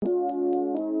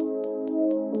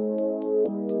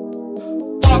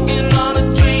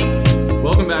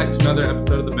back to another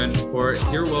episode of the Bench Report.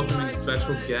 Here welcoming a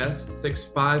special guest,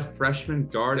 6'5" freshman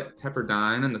guard at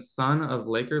Pepperdine and the son of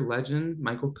Laker legend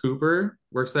Niko Cooper.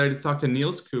 We're excited to talk to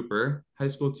Nils Cooper, high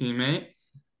school teammate.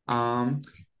 Um,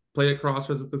 Played at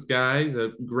Crossroads with this guy. He's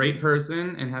a great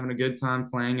person and having a good time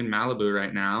playing in Malibu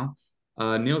right now.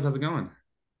 Nils, how's it going?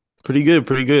 Pretty good,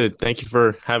 pretty good. Thank you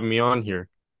for having me on here.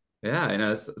 Yeah,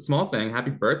 and small thing.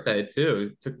 Happy birthday too. He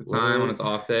took the time on Well, his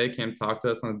off day, came to talk to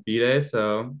us on his B day.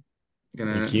 So thank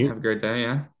gonna you. have a great day.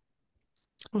 Yeah.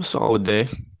 A solid day,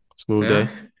 smooth Yeah. day.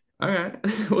 All right.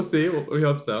 We'll see. We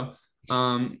hope so.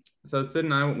 So Sid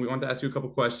and I, we want to ask you a couple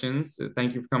questions.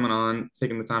 Thank you for coming on,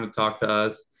 taking the time to talk to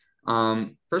us.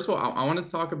 First of all, I want to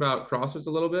talk about Crossroads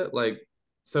a little bit.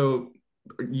 So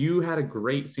you had a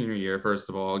great senior year, first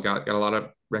of all, got a lot of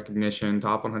recognition,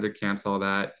 top 100 camps, all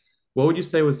that. What would you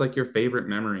say was like your favorite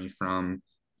memory from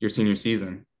your senior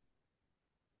season?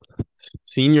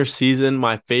 Senior season,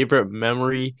 my favorite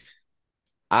memory.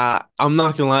 I'm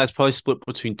not gonna lie, it's probably split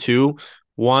between two.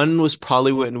 One was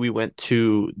probably when we went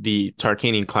to the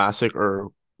Tarkanian Classic or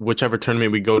whichever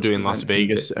tournament we go to in Was Las that in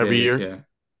Vegas every Vegas? year. Yeah.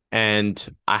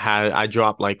 And I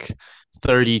dropped like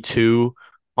 32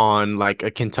 on like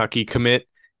a Kentucky commit,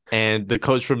 and the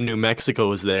coach from New Mexico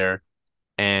was there,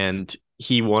 and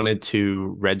he wanted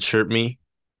to redshirt me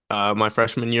my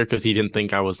freshman year because he didn't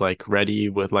think I was like ready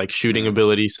with like shooting Yeah.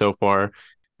 ability so far,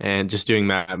 and just doing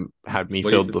that had me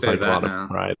What do you have filled to with say to like a that lot of now?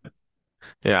 pride.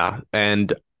 Yeah,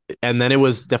 and then it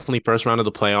was definitely first round of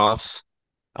the playoffs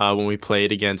when we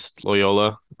played against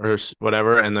Loyola or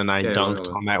whatever, and then I Yeah, dunked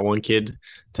Loyola. on that one kid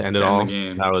to end it To end the off.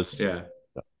 game. Yeah. That was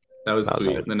That was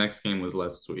sweet. hard. The next game was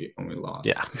less sweet when we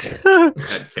Yeah. lost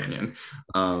at Canyon.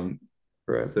 Um,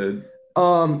 Right. so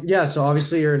Yeah, so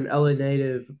obviously you're an LA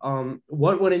native.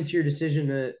 What went into your decision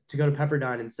to go to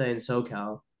Pepperdine and stay in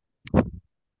SoCal?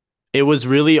 It was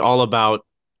really all about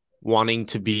wanting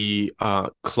to be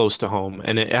close to home,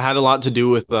 and it had a lot to do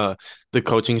with the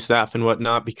coaching staff and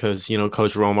whatnot because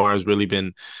Coach Romar has really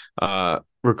been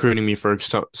recruiting me for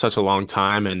such a long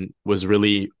time and was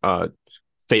really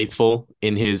faithful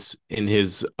in his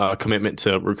commitment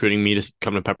to recruiting me to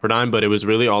come to Pepperdine. But it was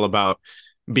really all about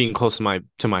being close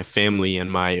to my family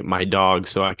and my dog,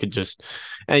 so I could just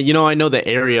and I know the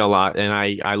area a lot, and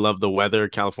I love the weather.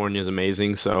 California is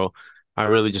amazing, so I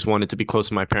really just wanted to be close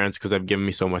to my parents because they've given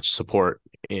me so much support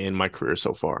in my career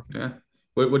so far. yeah.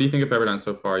 What do you think of Pepperdine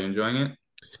so far? Are you enjoying it?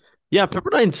 Yeah,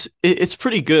 it's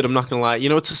pretty good. I'm not gonna lie.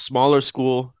 It's a smaller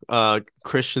school,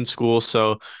 Christian school,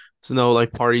 so there's no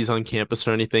like parties on campus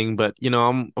or anything. But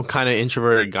I'm kind of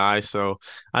introverted guy, so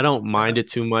I don't mind Yeah. it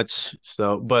too much.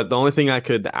 So, but the only thing I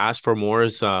could ask for more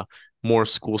is more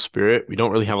school spirit. We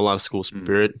don't really have a lot of school Hmm.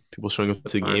 spirit, people showing up The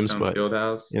to the games, Firestone but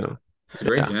Fieldhouse. you know, It's a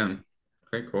great yeah, gym.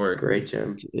 Great court. Great,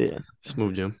 Jim. yeah,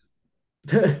 smooth gym.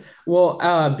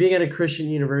 Well, being at a Christian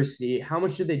university, how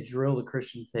much do they drill the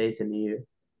Christian faith into you?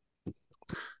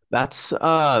 That's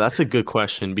a good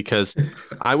question because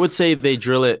I would say they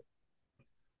drill it.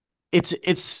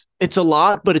 It's a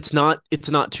lot, but it's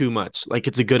not too much. Like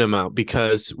it's a good amount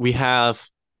because we have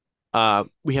a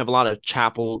lot of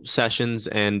chapel sessions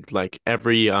and like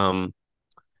every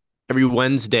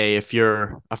Wednesday if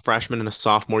you're a freshman and a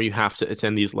sophomore you have to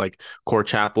attend these like core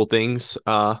chapel things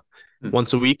Hmm.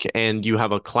 once a week, and you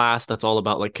have a class that's all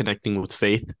about like connecting with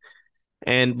faith.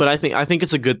 And but I think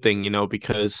it's a good thing,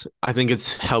 because I think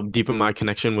it's helped deepen my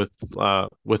connection with God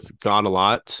a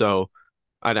lot. So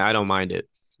I don't mind it.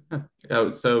 Oh,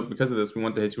 so because of this, we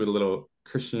want to hit you with a little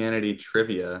Christianity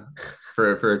trivia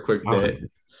for a quick Oh, bit,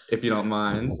 if you don't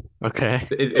mind. okay.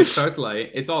 It starts light.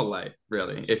 It's all light,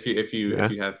 really, if Yeah.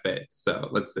 you have faith. So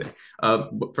let's see.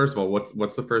 First of all,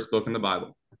 what's the first book in the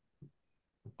Bible?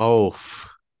 Oh.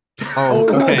 Oh,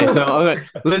 okay. So Oh, okay,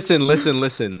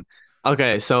 listen.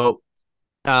 Okay, so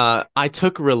I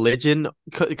took religion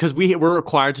because we were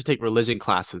required to take religion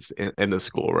classes in the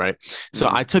school, right? So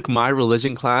I Mhm. took my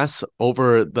religion class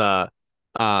over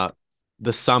uh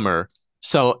the summer.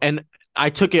 So and I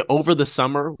took it over the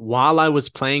summer while I was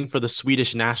playing for the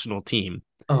Swedish national team.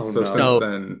 oh So since no. So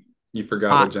then, you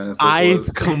forgot I what Genesis I've was.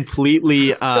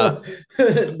 completely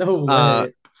No uh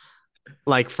way.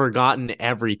 like forgotten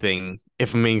everything,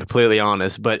 if I'm being completely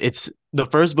honest. But it's the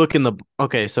first book in the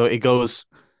okay, so it goes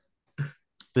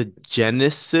the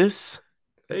Genesis,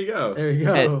 There you go. There you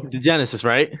go. the Genesis,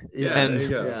 right? Yeah, there Yes, you And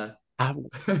go. yeah. I,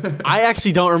 I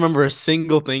actually don't remember a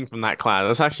single thing from that class.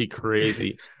 That's actually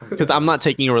crazy because I'm not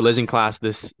taking a religion class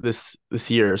this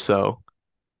year, so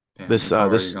Damn, this it's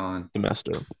already this gone.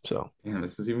 semester. So Damn,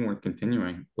 this is even worth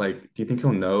continuing. Like, do you think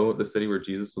he'll know the city where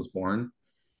Jesus was born?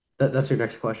 That's your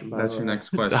next question, by the That's your way. next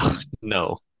question.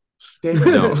 no. David,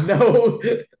 No. No.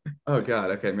 oh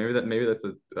God. Okay, maybe that's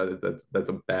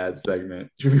a bad segment.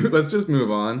 Let's just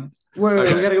move on. Wait, we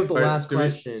Okay. gotta go with the All right. last Do we?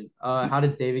 question. How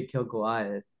did David kill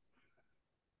Goliath?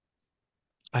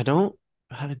 I don't.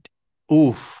 How did?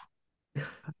 Ooh.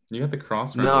 You had the No,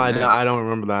 crossroads neck. I don't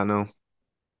remember that. No.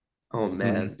 Oh Mm-mm.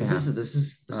 man, this Yeah. is this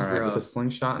is this All is right. With a rough.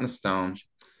 slingshot and a stone.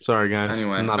 Sorry, guys. I'm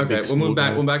Anyway. not a Okay. big We'll move school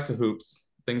back. guy. We'll back to hoops.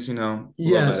 Things you know a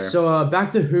little Yeah, better. so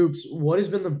back to hoops. What has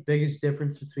been the biggest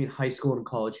difference between high school and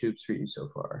college hoops for you so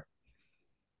far?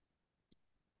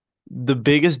 The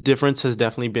biggest difference has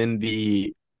definitely been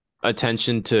the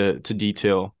attention to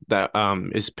detail that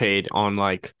is paid on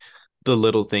like the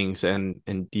little things and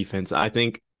defense. I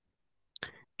think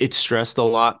it's stressed a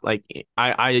lot. Like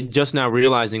I just now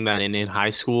realizing that in high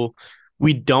school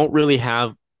we don't really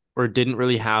have or didn't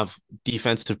really have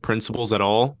defensive principles at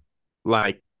all.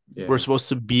 Like we're Yeah. supposed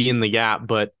to be in the gap,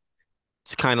 but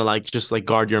it's kind of like just like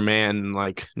guard your man. And,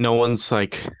 like no one's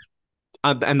like,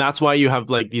 and that's why you have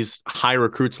like these high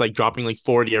recruits like dropping like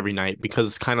 40 every night because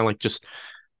it's kind of like just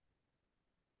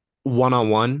one on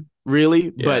one, really.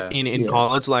 But Yeah. in Yeah.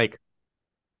 college, like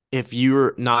if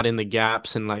you're not in the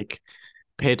gaps and like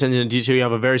pay attention to detail, you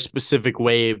have a very specific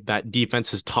way that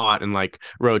defense is taught and like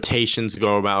rotations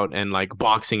go about and like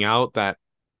boxing out that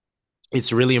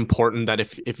it's really important that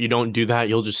if you don't do that,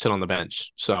 you'll just sit on the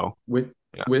bench. So With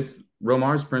yeah. with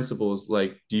Romar's principles,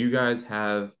 like, do you guys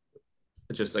have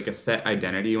just like a set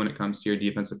identity when it comes to your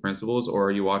defensive principles, or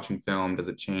are you watching film? Does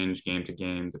it change game to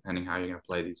game depending how you're going to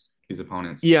play these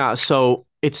opponents? Yeah, so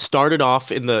it started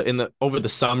off in the over the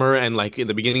summer and like in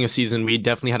the beginning of season, we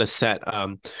definitely had a set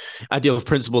idea of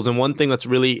principles. And one thing that's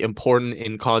really important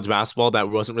in college basketball that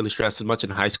wasn't really stressed as much in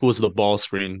high school is the ball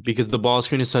screen because the ball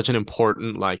screen is such an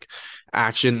important like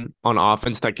action on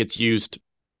offense that gets used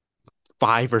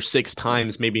 5 or 6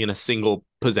 times maybe in a single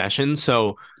possession.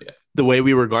 So Yeah. the way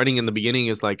we were guarding in the beginning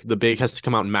is like the big has to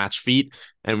come out and match feet,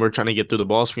 and we're trying to get through the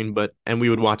ball screen. But and we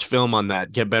would watch film on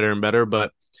that, get better and better.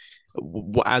 But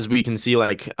as we can see,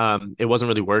 like it wasn't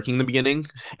really working in the beginning.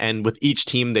 And with each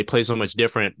team, they play so much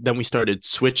different. Then we started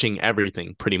switching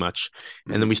everything pretty much,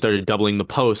 and then we Mhm. started doubling the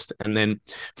post. And then,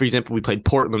 for example, we played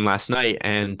Portland last night,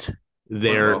 and Went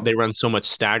they well. run so much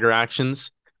stagger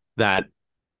actions that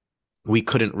we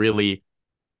couldn't really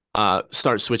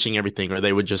start switching everything, or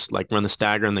they would just like run the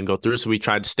stagger and then go through. So we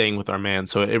tried staying with our man.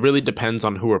 So it really depends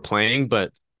on who we're playing,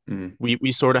 but Mhm.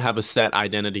 we sort of have a set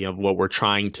identity of what we're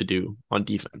trying to do on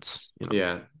defense, you know.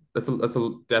 Yeah. That's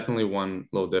definitely one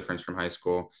little difference from high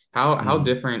school. How Mm.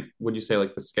 different would you say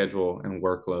like the schedule and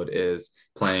workload is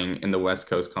playing in the West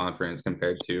Coast Conference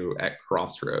compared to at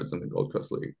Crossroads in the Gold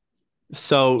Coast League?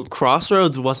 So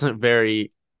Crossroads wasn't a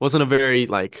very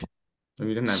like I mean,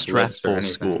 you didn't have blitz or stressful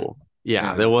anything. school.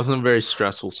 Yeah, there Yeah. wasn't a very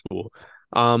stressful school.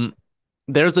 Um,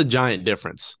 there's a giant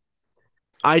difference.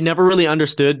 I never really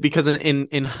understood because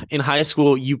in high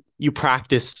school you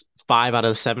practice 5 out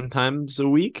of 7 times a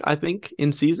week, I think,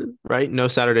 in season, right? No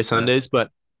Saturday, Yeah. Sundays,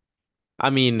 but I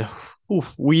mean,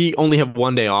 oof, we only have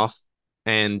one day off,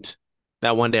 and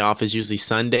that one day off is usually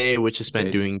Sunday, which is spent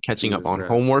Okay. doing catching up Jesus on rest.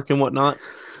 homework and whatnot.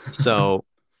 So,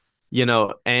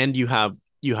 and you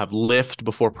have lift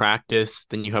before practice,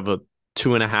 then you have a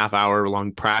 2.5 hour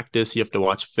long practice. You have to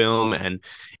watch film, and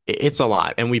it's a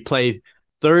lot. And we play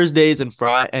Thursdays and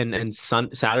Friday and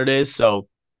Saturdays, so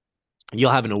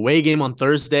you'll have an away game on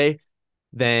Thursday,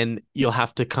 then you'll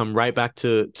have to come right back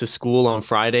to school on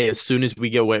Friday. As soon as we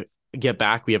get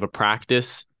back, we have a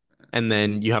practice, and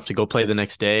then you have to go play the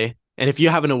next day. And if you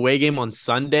have an away game on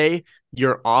Sunday,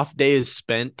 your off day is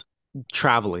spent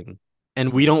traveling.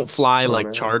 And we don't fly Oh like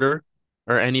man. charter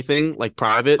or anything like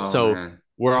private, Oh so man.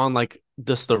 we're on like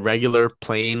just the regular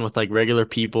plane with like regular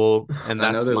people, and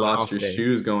I know that's they my lost off your day.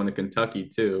 shoes going to Kentucky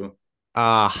too.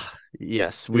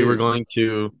 Yes, we were Dude, going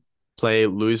to play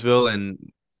Louisville, and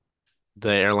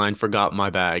the airline forgot my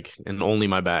bag and only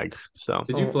my bag. So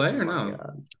did you Oh play or my no?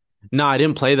 God. no, I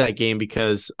didn't play that game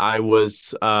because I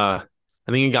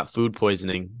think I got food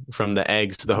poisoning from the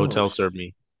eggs the Oh, hotel served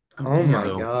me. oh Oh my damn.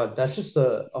 So God. That's just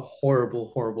a horrible,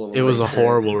 horrible it was a mistake there.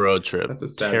 horrible road trip. That's a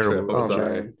sad trip. Terrible I'm road Oh trip.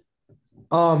 sorry. man.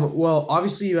 Well,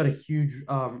 obviously you had a huge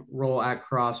role at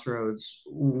Crossroads.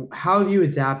 How have you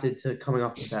adapted to coming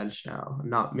off the bench now,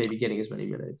 not maybe getting as many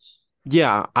minutes?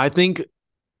 Yeah, I think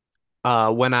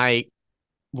when I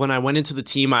went into the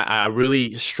team, I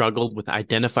really struggled with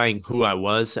identifying who I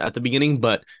was at the beginning,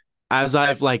 but as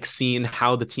I've like seen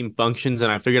how the team functions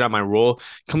and I figured out my role,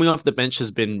 coming off the bench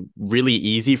has been really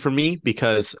easy for me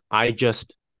because I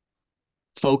just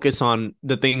focus on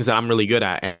the things that I'm really good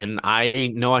at. And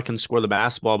I know I can score the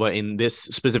basketball, but in this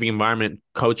specific environment,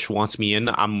 coach wants me in.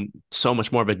 I'm so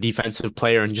much more of a defensive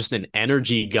player and just an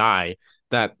energy guy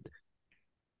that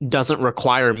doesn't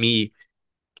require me.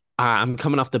 I'm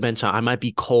coming off the bench. I might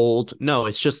be cold. No,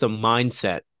 it's just a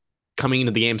mindset coming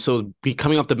into the game. So be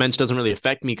coming off the bench doesn't really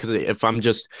affect me because if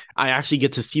I actually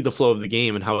get to see the flow of the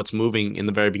game and how it's moving in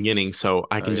the very beginning. So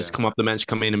I Oh can just yeah. come off the bench,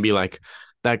 come in and be like,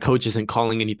 that coach isn't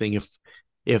calling anything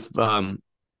if um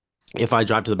if I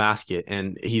drive to the basket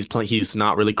and he's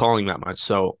not really calling that much.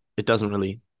 So it doesn't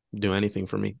really do anything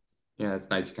for me. Yeah, it's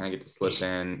nice. You kind of get to slip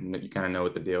in. You kind of know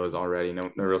what the deal is already. No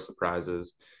real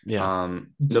surprises. Yeah.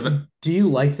 Do you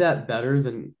like that better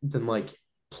than like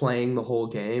playing the whole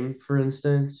game, for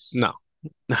instance? No.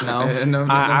 No? No,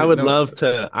 I would no. love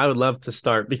to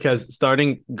start because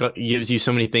starting gives you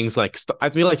so many things like I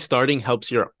feel like starting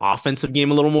helps your offensive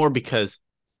game a little more because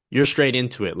you're straight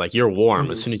into it. Like you're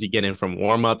warm as Mhm. soon as you get in from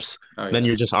warm-ups, Oh then yeah.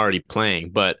 you're just already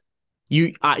playing. But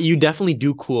you definitely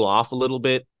do cool off a little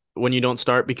bit when you don't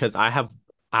start because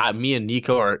me and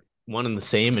Niko are one and the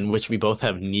same in which we both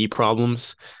have knee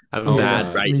problems. I have a Oh bad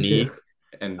Yeah, my. right me too. knee.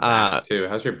 And Uh back too.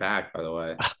 How's your back, by the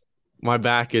way? my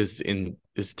back is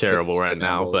terrible It's right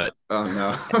now, but shambles. Oh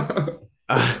no.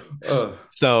 Oh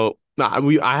So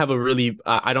I have a really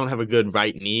I don't have a good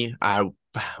right knee. I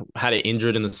had it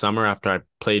injured in the summer after I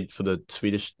played for the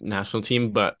Swedish national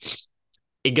team, but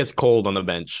it gets cold on the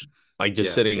bench, like just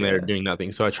yeah. sitting there Yeah. doing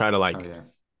nothing. So I try to Oh like yeah.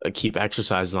 keep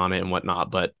exercises on it and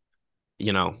whatnot, but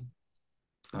you know,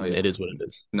 Oh it yeah. is what it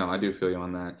is. No, I do feel you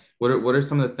on that. What are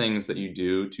some of the things that you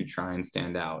do to try and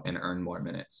stand out and earn more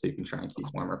minutes so you can try and keep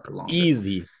warmer for longer?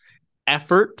 Easy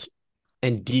effort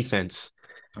and defense.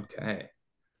 Okay.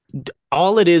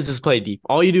 All it is play deep.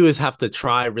 All you do is have to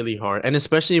try really hard, and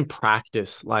especially in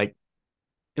practice, like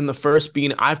in the first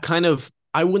beginning,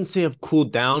 I wouldn't say I've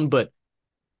cooled down, but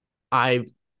I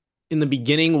in the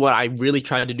beginning, what I really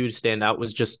tried to do to stand out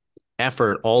was just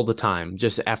effort all the time,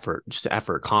 just effort,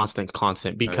 constant.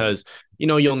 Oh yeah. Because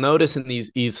you'll notice in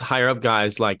these higher up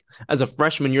guys, like as a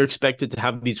freshman, you're expected to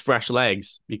have these fresh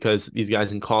legs because these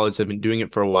guys in college have been doing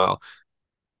it for a while.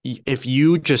 If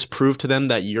you just prove to them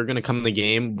that you're going to come in the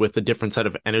game with a different set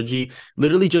of energy,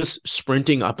 literally just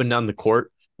sprinting up and down the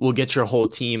court will get your whole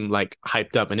team like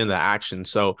hyped up and into action.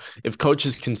 So if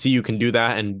coaches can see you can do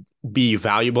that and be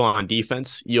valuable on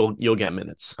defense, you'll get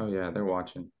minutes. Oh yeah, they're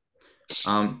watching.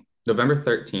 November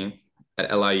 13th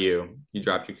at LIU, you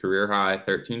dropped your career high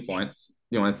 13 points.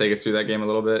 You want to take us through that game a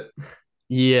little bit?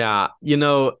 Yeah,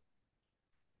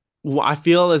 I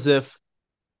feel as if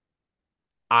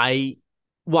I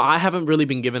I haven't really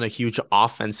been given a huge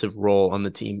offensive role on the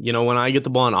team. When I get the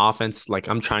ball on offense, like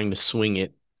I'm trying to swing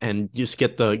it and just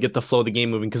get the flow of the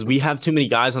game moving because we have too many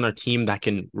guys on our team that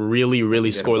can really, That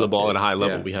really can get a score the ball at a bucket. high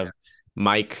level. Yeah. We have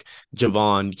Mike,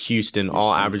 Javon, Houston,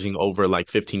 all Houston. averaging over like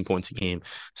 15 points a game.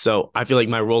 So I feel like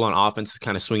my role on offense is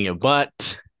kind of swinging it.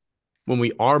 But when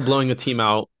we are blowing a team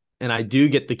out and I do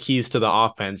get the keys to the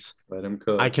offense, Let him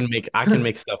I cook. can make I can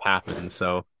make stuff happen.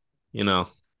 So, you know,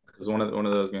 It was one of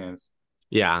those games.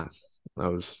 yeah,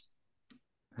 that was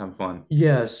Have fun.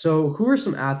 Yeah, so who are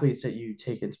some athletes that you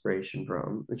take inspiration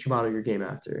from that you model your game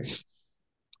after?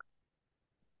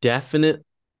 definite.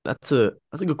 That's a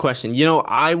good question.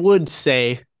 I would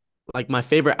say like my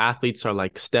favorite athletes are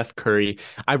like Steph Curry.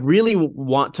 I really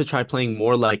want to try playing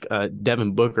more like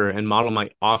Devin Booker and model my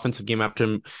offensive game after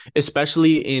him,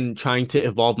 especially in trying to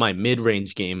evolve my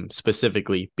mid-range game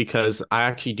specifically because I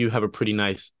actually do have a pretty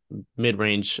nice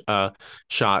mid-range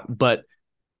shot, but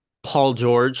Paul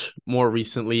George more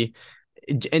recently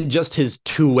and just his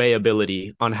two-way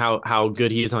ability on how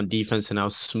good he is on defense and how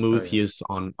Oh smooth he yeah. is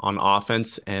on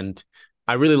offense. And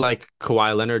I really like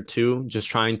Kawhi Leonard too, just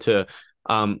trying to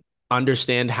um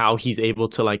understand how he's able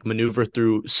to like maneuver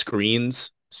through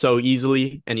screens so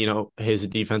easily and his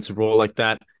defensive role like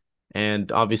that.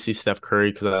 And obviously Steph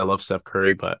Curry because I love Steph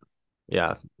Curry, but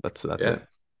yeah, that's Yeah. it.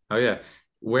 Oh yeah.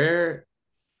 Where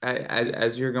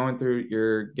as you're getting through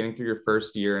your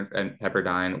first year in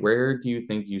Pepperdine, where do you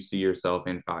think you see yourself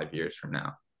in 5 years from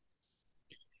now?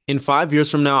 In 5 years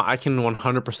from now, I can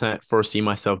 100% foresee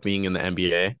myself being in the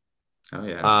NBA. Oh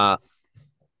yeah. Uh,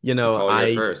 You call it here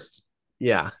I first.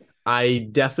 Yeah, I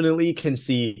definitely can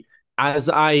see as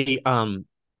I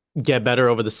get better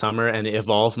over the summer and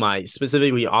evolve my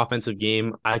specifically offensive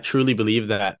game. I truly believe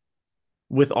that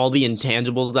with all the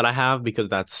intangibles that I have, because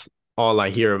that's all I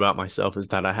hear about myself is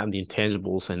that I have the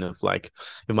intangibles, and if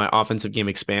my offensive game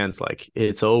expands, like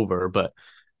it's over. But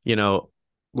you know,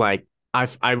 like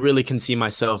I really can see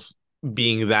myself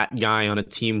being that guy on a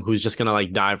team who's just gonna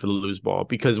like dive for the loose ball.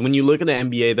 Because when you look at the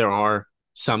NBA, there are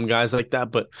some guys like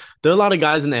that, but there are a lot of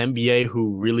guys in the NBA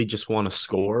who really just want to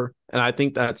score. And I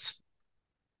think that's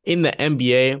in the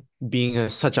NBA being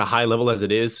such a high level as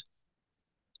it is,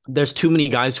 there's too many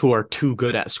guys who are too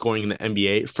good at scoring in the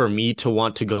NBA for me to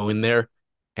want to go in there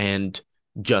and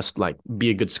just like be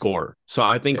a good scorer. So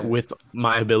I think Yeah. with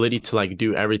my ability to like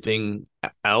do everything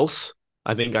else,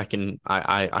 I think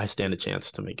I stand a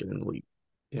chance to make it in the league.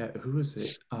 Yeah, who is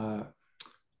it?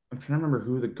 I'm trying to remember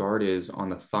who the guard is on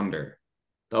the Thunder.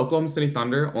 The Oklahoma City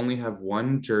Thunder only have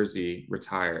one jersey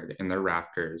retired in their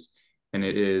rafters, and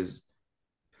it is,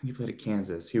 I think he played at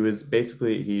Kansas. He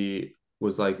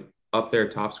was like up there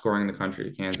top scoring in the country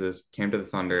to Kansas, came to the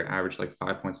Thunder, averaged like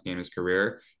 5 points a game in his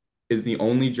career, is the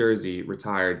only jersey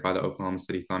retired by the Oklahoma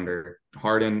City Thunder.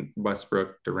 Harden,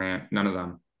 Westbrook, Durant, none of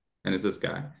them. And it's this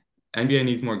guy. NBA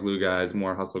needs more glue guys,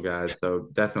 more hustle guys. So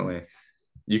definitely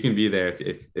you can be there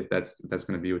if that's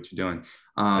going to be what you're doing.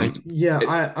 Thank you. Yeah, It,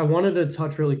 I wanted to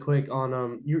touch really quick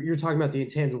on you're talking about the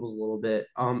intangibles a little bit.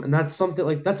 And that's something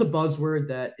like that's a buzzword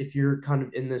that if you're kind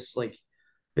of in this like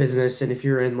business and if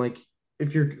you're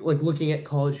like looking at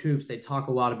college hoops, they talk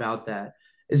a lot about that.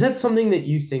 Is that something that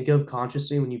you think of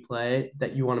consciously when you play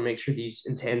that you want to make sure these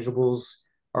intangibles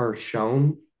are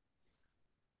shown?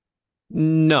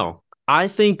 No, I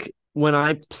think when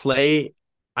I play,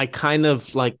 I kind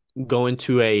of like go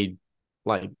into a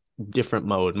like different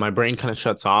mode. My brain kind of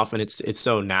shuts off and it's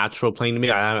so natural playing to me.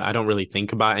 I don't really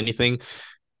think about anything.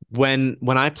 When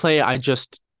I play, I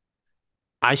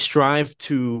strive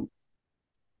to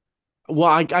well,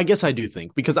 I guess I do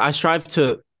think because I strive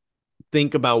to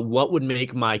think about what would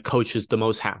make my coaches the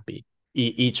most happy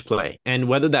each play. And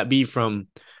whether that be from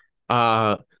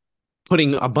uh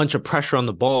putting a bunch of pressure on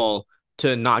the ball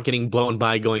to not getting blown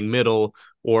by going middle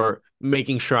or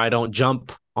making sure I don't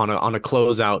jump on a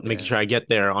closeout, making yeah, sure I get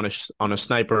there on a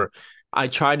sniper. I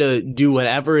try to do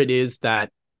whatever it is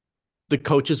that the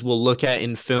coaches will look at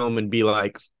in film and be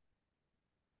like,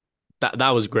 that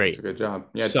was that's a great. good job.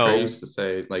 Yeah, Trey So used to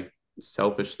say like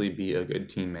selfishly be a good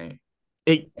teammate.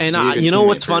 and Be a good you know teammate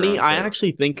what's for your funny? own I sake.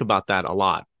 actually think about that a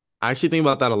lot. I actually think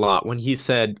about that a lot when he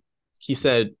said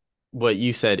what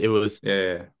you said. It was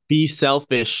Yeah, be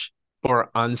selfish for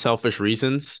unselfish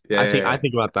reasons. yeah, I yeah, think yeah, I yeah.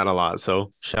 think about that a lot.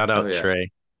 So shout Oh out yeah.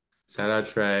 Trey. Shout out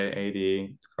Trey,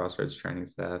 AD, Crossroads training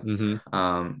staff. Hmm.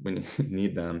 We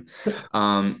need them.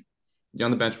 Um, you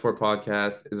on the Bench Report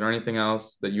podcast. Is there anything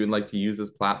else that you would like to use this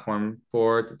platform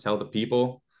for to tell the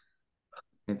people?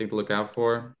 Anything to look out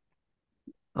for?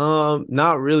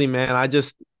 Not really, man.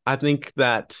 I think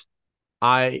that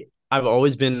I've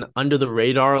always been under the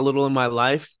radar a little in my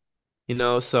life,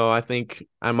 so I think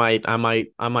I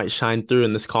might shine through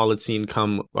in this college scene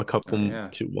come a Oh couple yeah,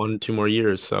 2 more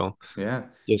years. So yeah.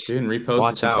 just Dude, and repost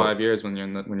watch us in out. 5 years when you're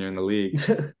in the league.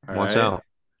 All Watch right, out.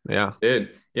 Yeah.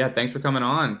 dude. Yeah, thanks for coming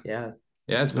on. Yeah.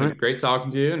 Yeah, it's All been right. great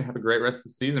talking to you, and have a great rest of the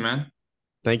season, man.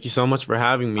 Thank you so much for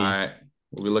having All me. right,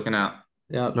 we'll be looking out.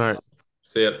 Yeah. All right.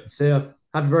 See ya. See ya.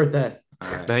 Happy birthday. All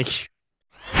right. Thank you.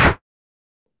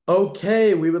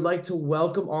 Okay, we would like to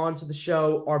welcome on to the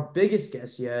show our biggest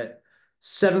guest yet,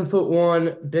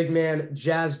 7'1" big man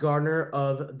Jazz Gardner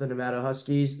of the Nevada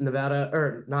Huskies. Nevada,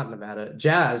 or not Nevada,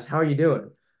 Jazz, how are you doing?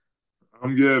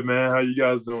 I'm good, man. How you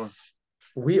guys doing?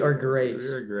 We are great.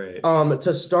 You're great.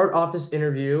 To start off this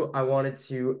interview, I wanted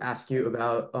to ask you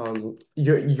about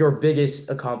your biggest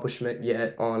accomplishment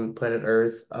yet on planet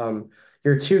Earth,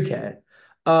 your 2K.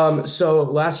 So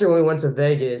last year when we went to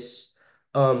Vegas,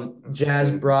 Jazz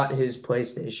Amazing. brought his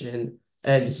PlayStation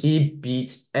and he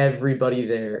beat everybody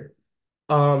there.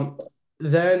 Um,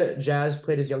 then Jazz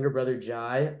played his younger brother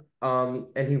Jai,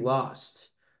 and he lost.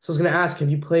 So I was gonna ask, have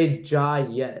you played Jai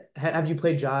yet? Have you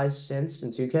played Jai since in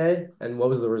 2K? And what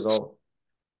was the result?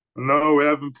 No, we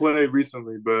haven't played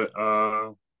recently, but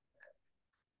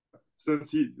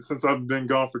since I've been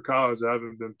gone for college, I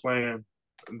haven't been playing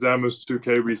that much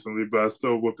 2K recently, but I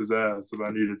still whoop his ass if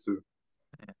I needed to.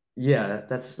 Yeah,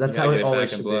 You that's gotta how get it it always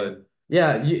back in should be. blood.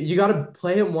 Yeah, you gotta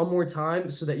play him one more time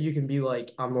so that you can be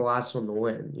like, I'm the last one to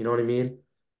win. You know what I mean?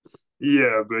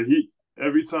 Yeah, but he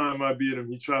every time I beat him,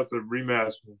 he tries to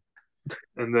rematch me,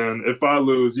 and then if I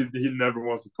lose, he never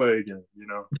wants to play again.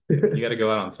 You gotta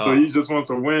go out on So he top. just wants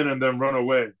to win and then run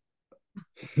away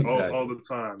all Exactly. the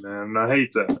time, man. And I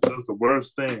hate that. That's the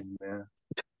worst thing, man.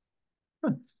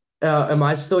 Am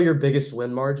I still your biggest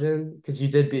win margin? Because you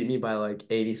did beat me by like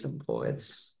 80 some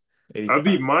points. I 85.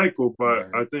 beat Michael, but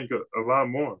Yeah. I think a lot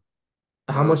more.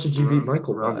 How much did you beat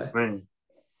Michael Around the by? same.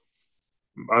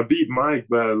 I beat Mike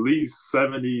by at least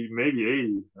 70, maybe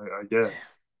 80, I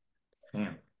guess.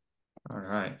 Damn. All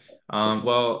right.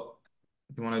 Well,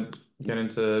 If you want to get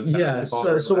into Yeah,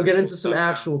 basketball so we'll get into some stuff now.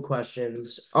 actual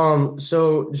questions.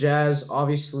 So Jazz,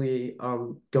 obviously,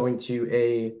 going to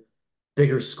a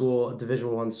bigger school, a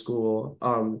Division I school,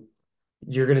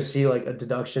 you're gonna see like a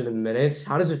deduction in minutes.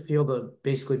 How does it feel to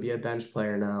basically be a bench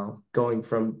player now, going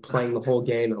from playing the whole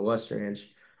game at West Ranch?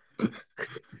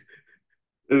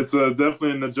 It's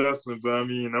definitely an adjustment, but I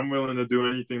mean, I'm willing to do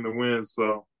anything to win,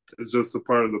 so it's just a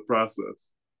part of the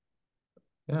process.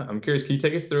 Yeah, I'm curious. Can you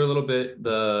take us through a little bit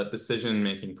the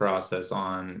decision-making process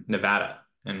on Nevada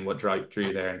and what drew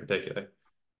you there in particular?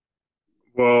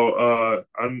 Well,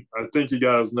 I think you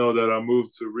guys know that I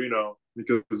moved to Reno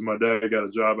because my dad got a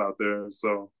job out there,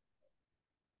 so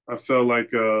I felt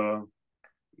like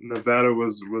Nevada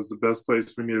was the best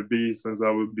place for me to be since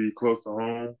I would be close to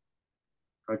home.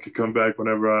 I could come back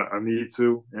whenever I need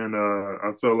to, and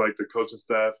I felt like the coaching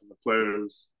staff and the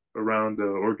players around the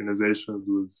organization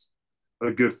was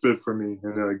a good fit for me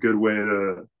and a good way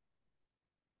to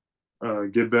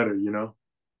get better. You know.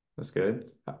 That's good.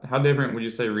 How different would you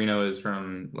say Reno is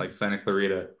from like Santa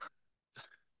Clarita?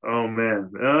 Oh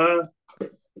man,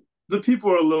 the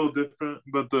people are a little different,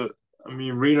 but I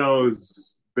mean, Reno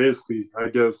is basically, I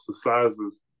guess, the size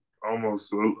of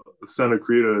almost Santa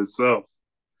Clarita itself.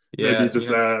 Maybe Yeah, just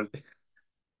add,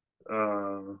 I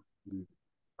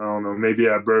don't know, maybe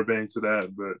add Burbank to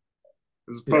that, but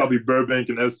it's yeah. probably Burbank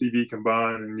and SCV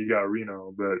combined, and you got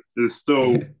Reno, but it's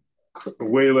still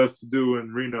way less to do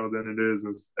in Reno than it is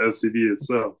in SCV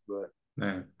itself. But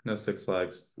Man, no Six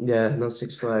Flags. Yeah, no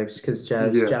Six Flags because yeah,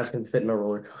 Jazz can fit in a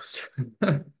roller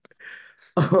coaster.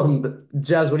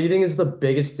 Jazz, what do you think is the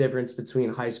biggest difference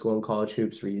between high school and college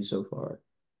hoops for you so far?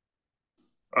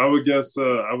 I would guess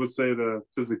I would say the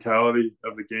physicality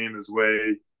of the game is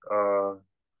uh,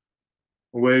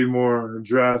 way more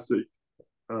drastic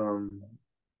um,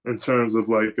 in terms of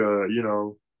like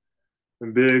in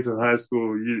bigs in high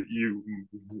school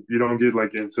you don't get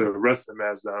like into a wrestling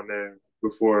match down there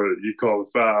before you call a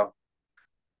foul,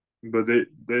 but they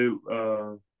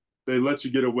let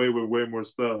you get away with way more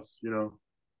stuff, and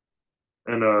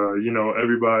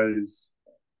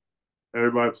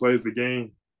everybody plays the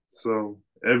game, so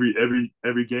every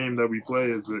game that we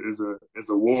play is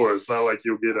a war. It's not like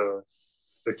you'll get a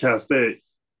Cal-State.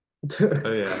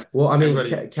 Oh yeah. Well, I mean,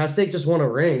 Everybody, State just won a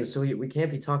ring, so we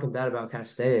can't be talking bad about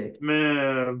State.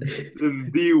 Man, in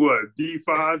D what?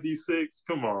 D5, D6?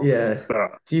 Come on, man. Yeah,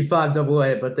 Stop. T5 double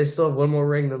A, but they still have one more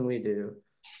ring than we do.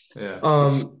 yeah.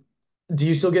 Do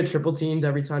you still get triple teamed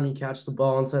every time you catch the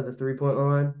ball inside the 3-point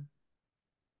line?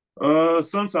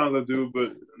 Sometimes I do,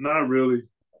 but not really.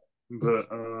 But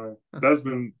that's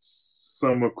been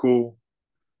somewhat cool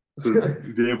to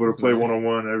be able to That's play nice.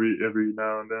 1-on-one every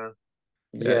now and then.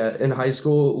 Yeah. Yeah, in high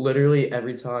school, literally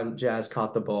every time Jazz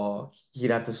caught the ball,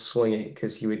 he'd have to swing it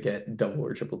because he would get double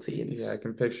or triple teams. Yeah, I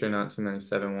can picture not too many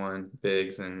 7-1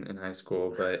 bigs in high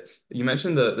school, but you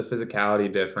mentioned the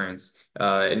physicality difference.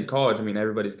 In college, I mean,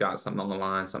 everybody's got something on the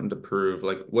line, something to prove.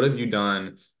 Like, what have you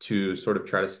done to sort of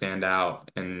try to stand out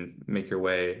and make your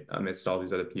way amidst all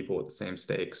these other people with the same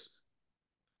stakes?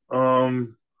 I've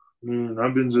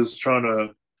been just trying to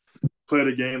play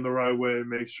the game the right way,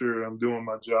 make sure I'm doing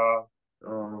my job.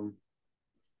 Um,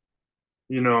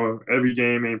 every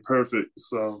game ain't perfect,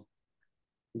 so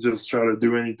just try to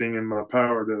do anything in my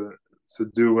power to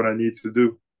do what I need to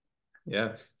do.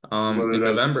 Yeah. Whether In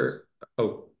that's November,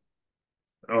 oh,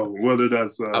 whether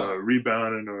that's oh,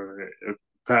 rebounding or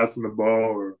passing the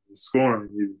ball or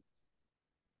scoring.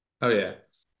 oh yeah.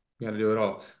 You got to do it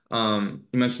all.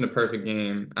 You mentioned a perfect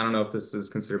game. I don't know if this is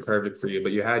considered perfect for you,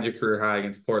 but you had your career high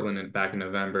against Portland back in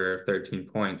November of 13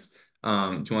 points. Do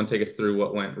you want to take us through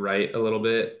what went right a little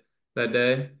bit that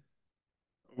day?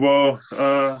 Well,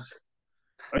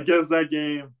 I guess that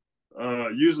game.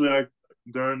 Usually,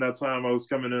 during that time I was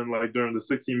coming in like during the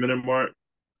 16-minute mark.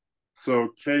 So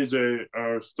KJ,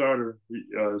 our starting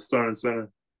center,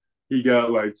 he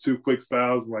got like two quick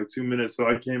fouls in like 2 minutes. So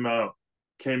I came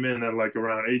in at like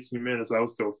around 18 minutes. I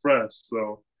was still fresh.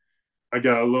 So I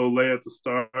got a little layup to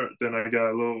start. Then I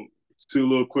got two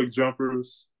little quick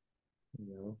jumpers.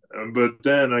 No. But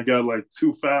then I got like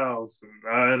two fouls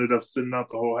and I ended up sitting out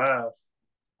the whole half.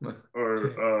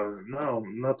 Or no,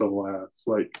 not the whole half.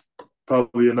 Like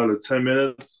probably another 10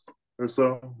 minutes or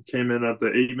so. Came in at the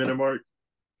 8-minute mark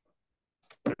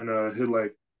and hit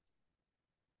like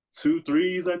two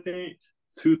threes, I think.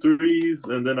 Two threes,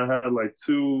 and then I had like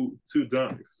two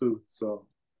dunks too. So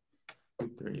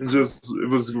it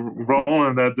was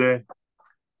rolling that day.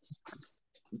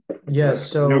 Yeah, You'll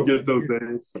so get those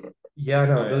days. yeah,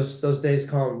 no, Oh yeah. those days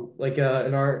come. Like in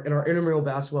our intramural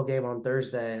basketball game on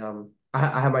Thursday,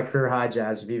 I had my career high,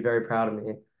 Jazz. You'd be very proud of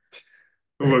me.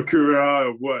 What career high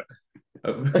of what?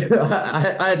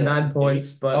 I had 9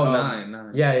 points, but Oh,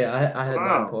 nine. yeah, I had nine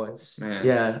Wow, points. Man,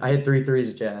 Yeah, I had three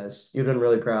threes, Jazz. You've been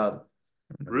really proud.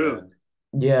 oh my really? God.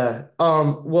 Yeah.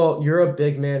 Well, you're a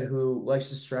big man who likes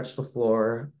to stretch the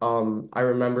floor. I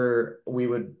remember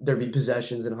there'd be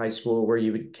possessions in high school where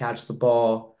you would catch the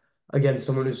ball against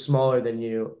someone who's smaller than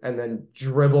you and then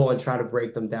dribble and try to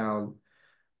break them down.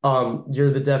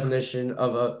 You're the definition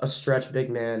of a stretch big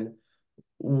man.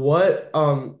 What,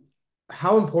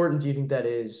 how important do you think that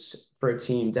is for a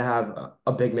team to have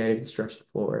a big man who can stretch the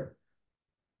floor?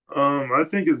 I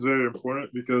think it's very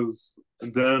important because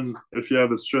then if you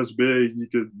have a stretch big, you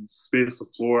could space the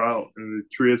floor out and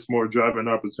it creates more driving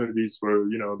opportunities for,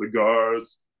 the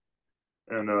guards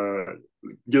and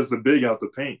gets the big out the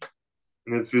paint.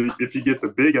 And if you get the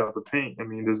big out the paint, I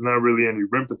mean, there's not really any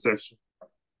rim protection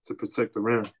to protect the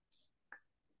rim.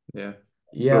 Yeah. So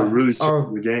it Yeah. really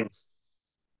changes the game.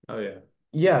 Oh yeah.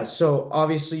 Yeah, so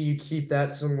obviously you keep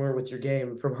that similar with your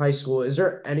game from high school. Is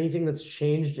there anything that's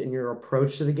changed in your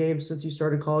approach to the game since you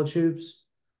started college hoops?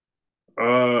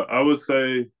 I would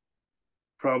say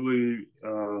probably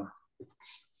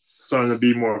starting to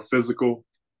be more physical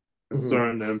and Hmm.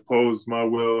 starting to impose my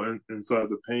will inside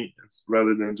the paint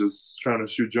rather than just trying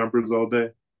to shoot jumpers all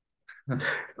day.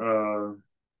 Uh,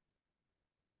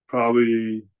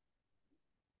 Probably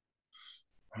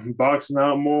boxing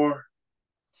out more.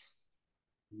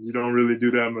 You don't really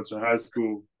do that much in high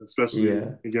school, especially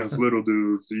Yeah. against little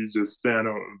dudes. So you just stand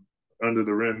under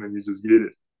the rim and you just get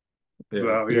it. But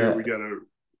Yeah. out here, we Yeah. gotta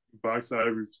box out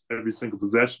every single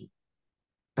possession.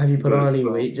 Have you put on But any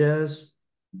so, weight, Jazz?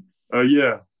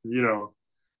 yeah,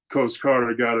 Coach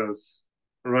Carter got us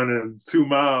running 2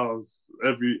 miles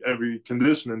every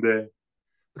conditioning day.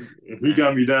 And he got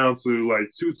Man. me down to like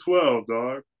 212,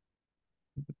 dog.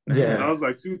 And I Yeah. Man. was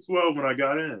like 212 when I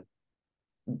got in.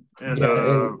 And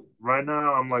Yeah. And right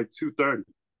now I'm like 230.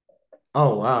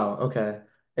 oh wow, okay.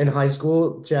 In high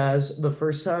school, Jazz, the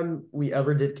first time we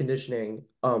ever did conditioning,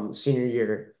 senior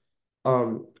year,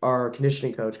 our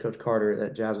conditioning coach, Coach Carter,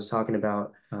 that Jazz was talking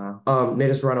about, Uh, made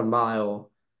us run a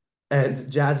mile. And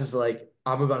Jazz is like,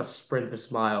 I'm about to sprint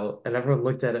this mile. And everyone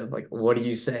looked at him like, what are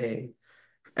you saying?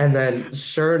 And then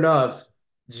sure enough,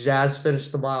 Jazz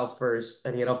finished the mile first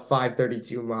and he had a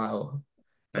 5:32 mile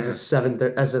man. as a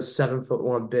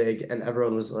 7'1" big, and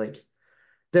everyone was like,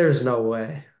 there's no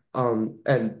way.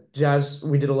 And Jazz,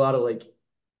 we did a lot of like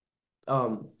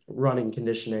running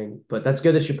conditioning, but that's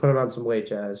good that you put it on some weight,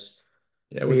 Jazz.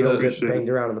 Yeah, But with you don't the get Appreciate it. banged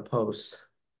around in the post.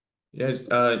 yeah,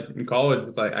 in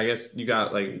college, like I guess you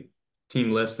got like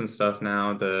team lifts and stuff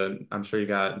now. I'm sure you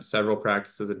got several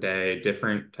practices a day,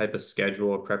 different type of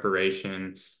schedule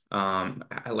preparation.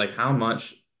 Like how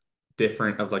much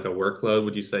different of like a workload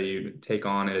would you say you take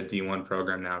on at a D1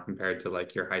 program now compared to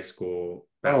like your high school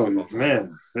Oh basketball?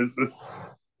 man,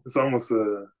 it's almost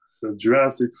a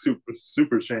drastic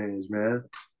super change, man.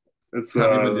 It's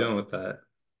How have you been doing with that?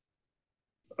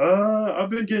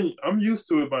 I'm used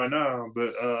to it by now,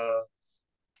 but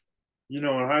in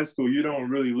high school you don't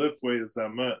really lift weights that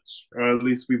much, or at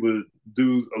least we would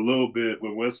do a little bit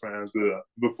with West Rams, but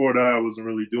before that I wasn't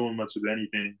really doing much of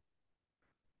anything.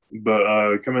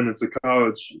 But coming into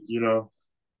college,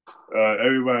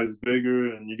 everybody's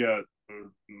bigger, and you got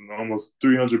almost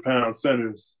 300-pound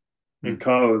centers in Hmm.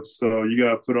 college, so you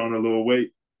got to put on a little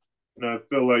weight. And I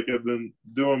feel like I've been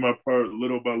doing my part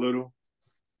little by little.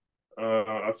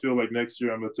 I feel like next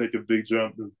year I'm gonna take a big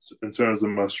jump in terms of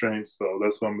my strength, so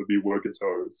that's what I'm gonna be working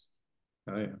towards.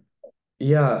 Oh yeah.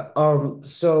 Yeah.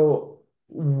 So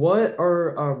who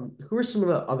are some of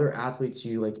the other athletes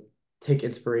you like take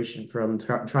inspiration from,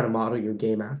 try to model your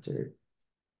game after?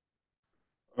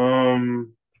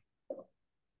 Um,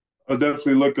 I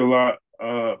definitely look a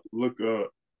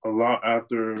lot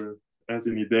after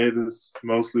Anthony Davis,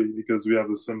 mostly because we have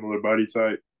a similar body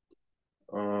type.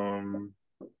 Um,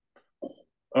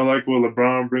 I like what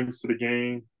LeBron brings to the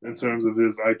game in terms of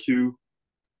his IQ.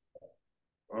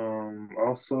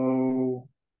 Also,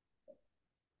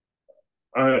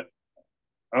 I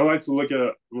I like to look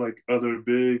at like other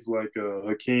bigs like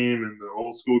Hakeem and the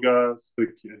old school guys, like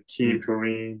Hakeem, Hmm.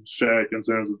 Kareem, Shaq, in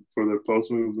terms of for their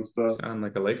post moves and stuff. Sound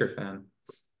like a Laker fan.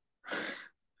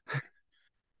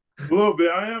 A little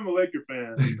bit. I am a Laker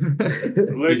fan, a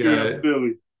You Laker in got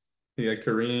Philly. you got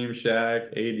Kareem,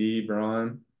 Shaq, AD,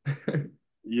 Braun.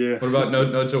 Yeah. What about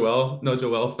no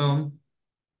Joel film?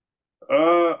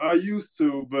 I used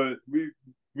to, but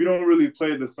we don't really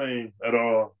play the same at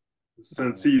all Oh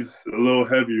since yeah. he's a little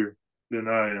heavier than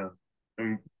I am.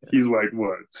 And Yeah. he's like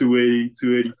what, 280,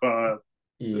 285.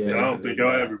 It's a I big, Yeah. it's a don't think big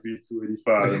I'll guy. ever be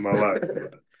 285 in my life.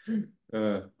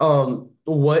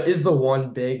 What is the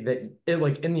one big that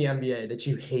like in the NBA that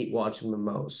you hate watching the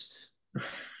most?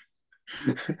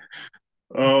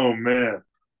 Oh man,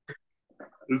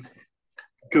 it's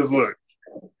because look,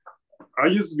 I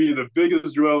used to be the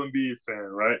biggest Joel Embiid fan,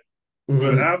 right?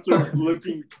 But after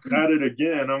looking at it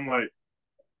again, I'm like,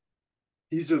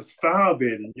 he's just foul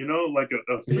baiting, like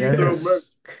a free throw.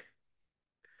 Yes.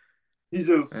 He's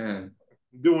just Man.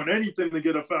 doing anything to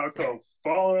get a foul call,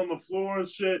 falling on the floor and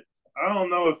shit. I don't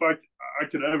know if I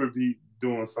could ever be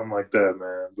doing something like that,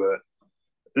 man. But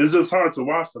it's just hard to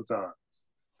watch sometimes,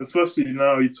 especially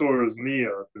now he tore his knee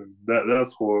up, and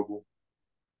that's horrible.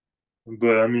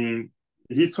 But I mean,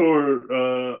 he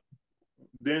tore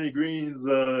Danny Green's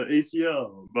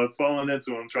ACL by falling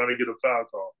into him trying to get a foul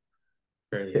call.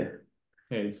 Crazy.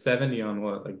 Yeah, it's 70 on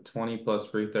what, like 20 plus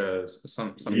free throws,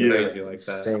 something Yeah. crazy like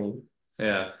that. Insane.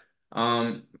 Yeah.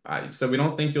 So we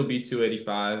don't think you'll be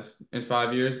 285 in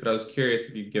 5 years, but I was curious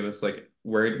if you give us like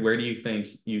where do you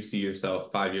think you see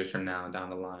yourself 5 years from now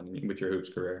down the line with your hoops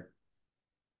career?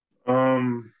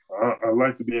 I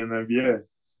like to be in the NBA.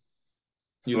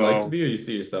 You like to be, or you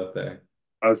see yourself there?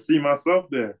 I see myself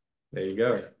there. There you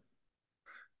go.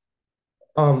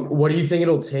 What do you think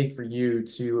it'll take for you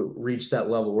to reach that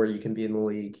level where you can be in the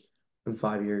league in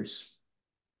 5 years?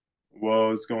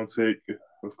 Well, it's going to take,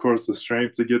 of course, the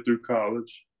strength to get through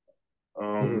college.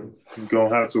 I'm going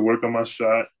to have to work on my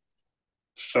shot,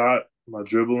 my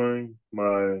dribbling,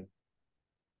 my,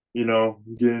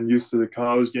 getting used to the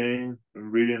college game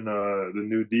and reading the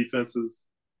new defenses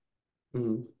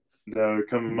that are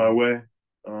coming my way.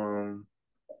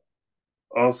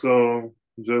 Also,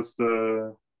 just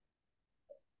the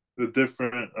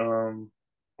different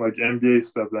like NBA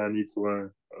stuff that I need to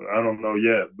learn. I don't know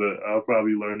yet, but I'll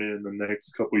probably learn it in the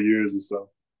next couple of years or so.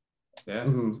 Yeah,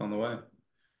 it's on the way.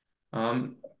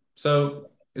 So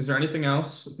is there anything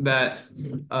else that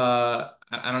I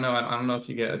don't know. I don't know if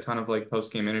you get a ton of like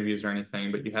post-game interviews or anything,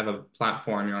 but you have a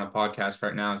platform, you're on a podcast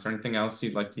right now. Is there anything else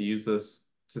you'd like to use this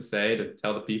to say to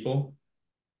tell the people?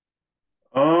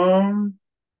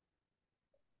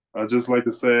 I just like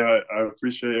to say I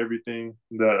appreciate everything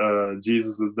that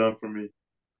Jesus has done for me,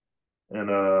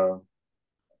 and I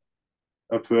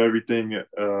put everything that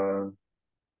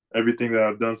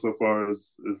I've done so far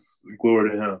is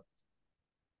glory to Him.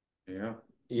 Yeah.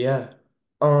 Yeah.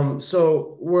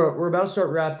 So we're about to start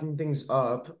wrapping things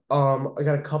up. I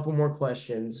got a couple more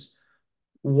questions.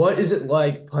 What is it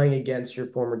like playing against your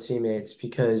former teammates?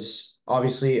 Because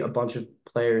obviously a bunch of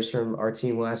players from our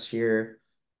team last year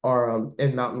are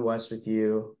in Mountain West with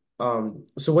you.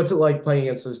 So what's it like playing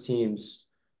against those teams?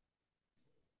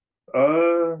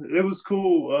 It was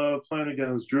cool playing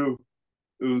against Drew.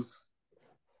 It was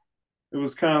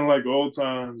kind of like old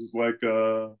times,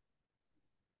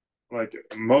 like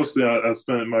mostly I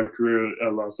spent my career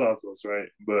at Los Santos, right?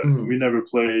 But we never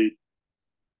played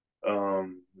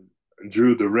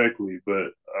Drew directly,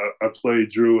 but I played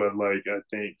Drew at like I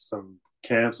think some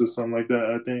camps or something like that,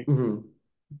 I think.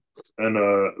 And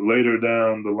later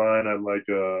down the line at like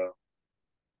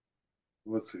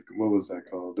what was that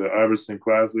called? The Iverson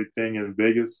Classic thing in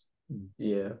Vegas.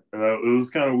 Yeah. And it was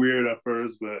kind of weird at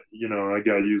first, but I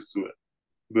got used to it.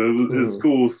 But it's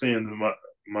cool seeing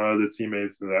my other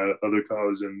teammates in the other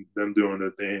college and them doing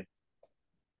their thing.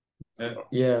 So.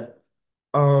 Yeah.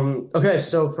 Okay,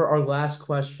 so for our last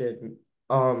question,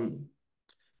 do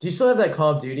you still have that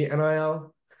Call of Duty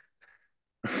NIL?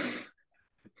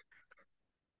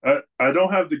 I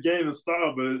don't have the game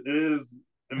installed, but it is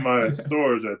in my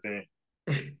storage, I think.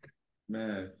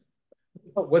 Man.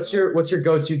 What's your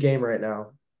go-to game right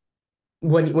now?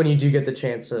 When you do get the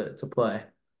chance to play?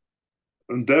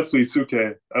 Definitely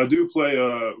 2K. I do play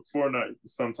Fortnite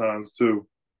sometimes too.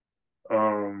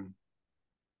 I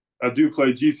do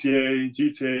play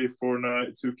GTA,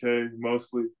 Fortnite, 2K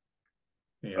mostly.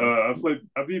 Yeah.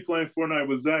 I be playing Fortnite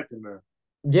with Zach in there.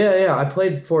 Yeah. I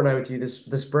played Fortnite with you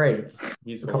this break.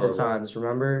 He's a couple times,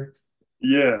 remember?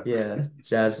 Yeah. Yeah.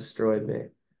 Jazz destroyed me.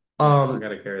 I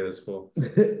gotta carry this full.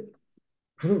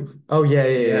 Oh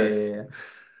yeah.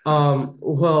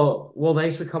 Well,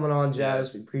 thanks for coming on,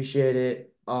 Jazz. We appreciate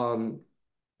it. Best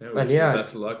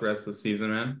of luck rest of the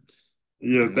season, man.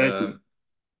 Yeah, thank you.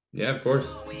 Yeah, of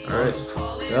course. All right.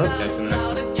 Yep. Catch you next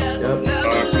time. Yep. I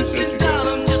appreciate you.